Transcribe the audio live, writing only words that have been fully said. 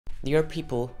There are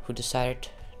people who decided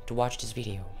to watch this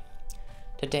video.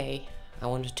 Today, I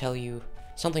want to tell you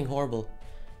something horrible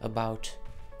about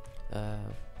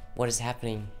what is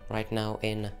happening right now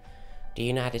in the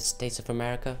United States of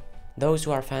America. Those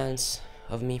who are fans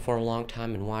of me for a long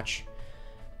time and watch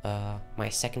my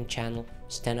second channel,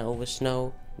 Stena Over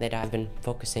Snow, that I've been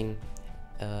focusing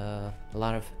a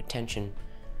lot of attention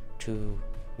to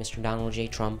Mr. Donald J.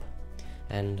 Trump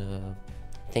and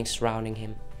things surrounding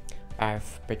him.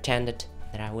 I've pretended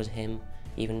that I was him.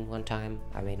 Even one time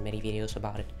I made many videos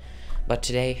about it, but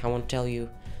today I want to tell you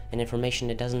an information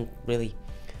that doesn't really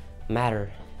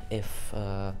matter if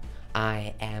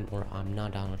I am or I'm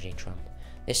not Donald J. Trump.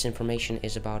 This information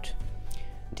is about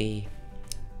the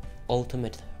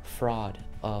ultimate fraud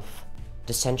of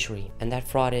the century, and that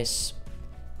fraud is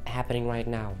happening right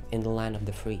now in the land of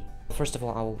the free. First of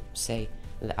all, I will say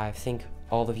that I think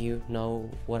all of you know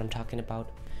what I'm talking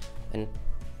about, and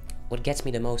what gets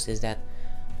me the most is that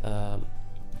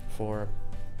for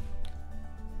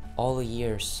all the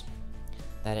years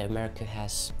that America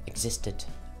has existed,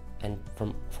 and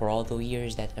for all the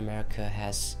years that America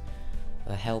has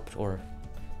helped or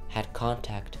had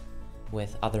contact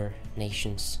with other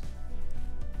nations,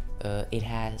 it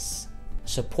has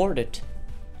supported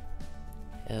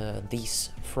these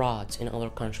frauds in other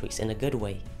countries in a good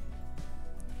way.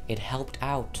 It helped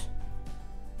out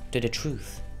to the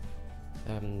truth.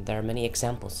 There are many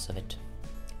examples of it.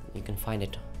 You can find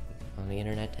it on the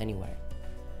internet anywhere.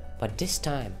 But this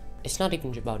time, it's not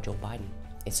even about Joe Biden.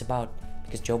 It's about,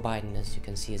 because Joe Biden, as you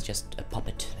can see, is just a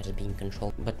puppet that is being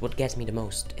controlled. But what gets me the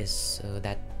most is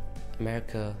that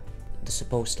America, the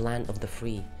supposed land of the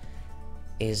free,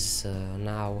 is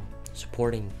now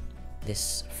supporting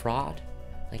this fraud.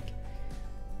 Like,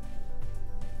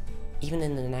 even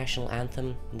in the national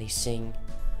anthem, they sing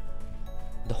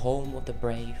 "the home of the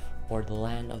brave" or "the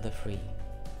land of the free."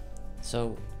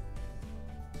 So,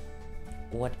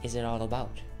 what is it all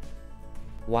about?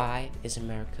 Why is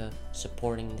America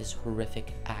supporting this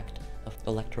horrific act of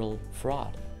electoral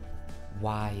fraud?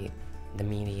 Why the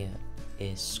media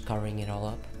is covering it all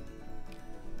up?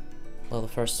 Well,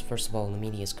 first of all, the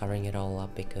media is covering it all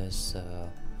up because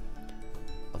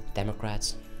of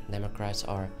Democrats. Democrats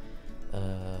are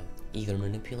either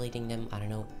manipulating them, I don't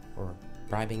know, or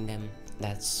bribing them.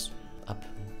 That's up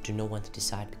to no one to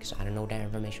decide, because I don't know that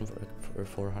information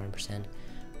for 100%.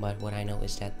 But what I know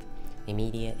is that the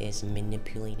media is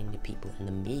manipulating the people, and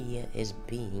the media is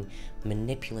being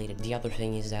manipulated. The other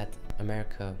thing is that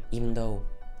America, even though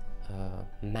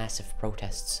massive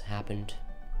protests happened,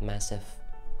 massive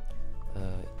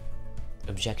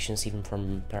objections even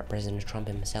from President Trump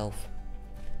himself,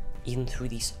 even through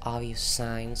these obvious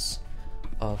signs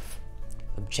of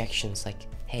objections like,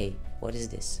 hey, what is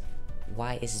this?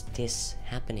 Why is this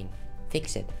happening?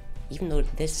 Fix it. Even though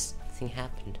this thing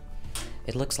happened,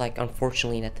 it looks like,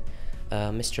 unfortunately, that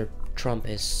Mr. Trump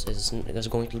is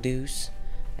going to lose,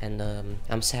 and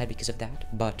I'm sad because of that.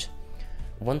 But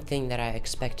one thing that I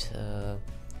expect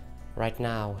right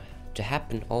now to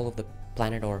happen all over the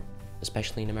planet, or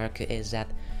especially in America, is that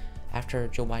after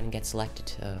Joe Biden gets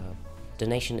elected, the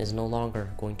nation is no longer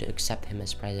going to accept him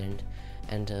as president,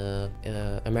 and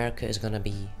America is gonna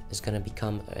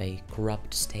become a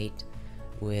corrupt state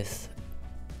with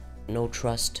no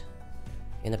trust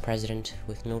in the president,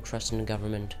 with no trust in the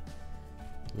government,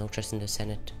 no trust in the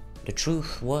Senate. The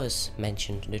truth was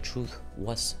mentioned, the truth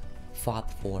was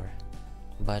fought for,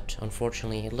 but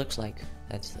unfortunately it looks like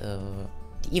that the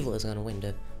evil is gonna win,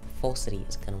 the falsity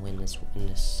is gonna win in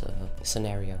this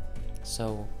scenario.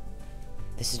 So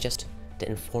this is just to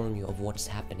inform you of what's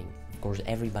happening. Of course,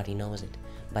 everybody knows it,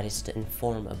 but it's to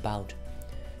inform about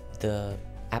the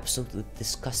absolutely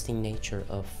disgusting nature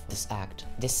of this act.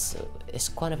 This is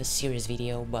kind of a serious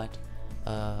video, but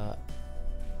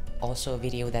also a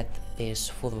video that is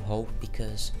full of hope,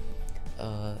 because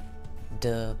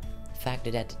the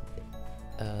fact that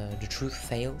the truth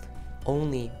failed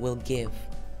only will give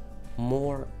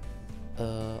more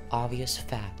obvious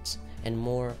facts and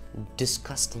more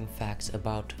disgusting facts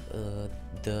about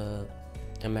the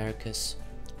America's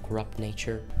corrupt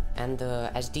nature. And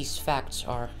as these facts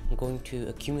are going to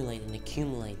accumulate,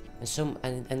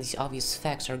 and these obvious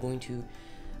facts are going to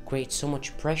create so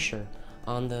much pressure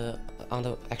on the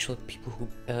actual people who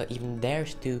even dare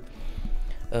to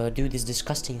do this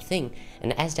disgusting thing,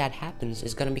 and as that happens,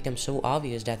 it's gonna become so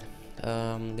obvious that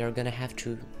they're gonna have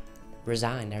to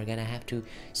resign. They're gonna have to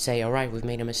say, all right, we've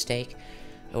made a mistake,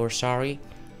 or sorry.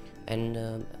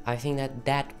 And I think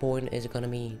that point is gonna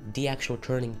be the actual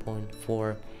turning point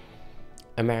for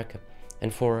America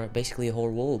and for basically the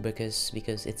whole world, because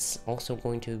it's also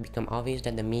going to become obvious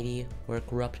that the media were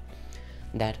corrupt,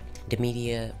 that the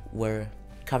media were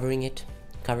covering it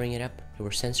up, they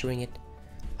were censoring it.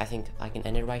 I think I can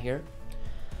end it right here.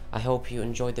 I hope you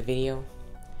enjoyed the video.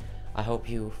 I hope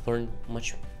you learned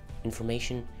much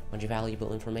information, much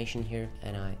valuable information here,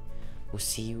 and I will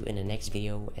see you in the next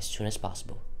video as soon as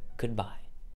possible. Goodbye.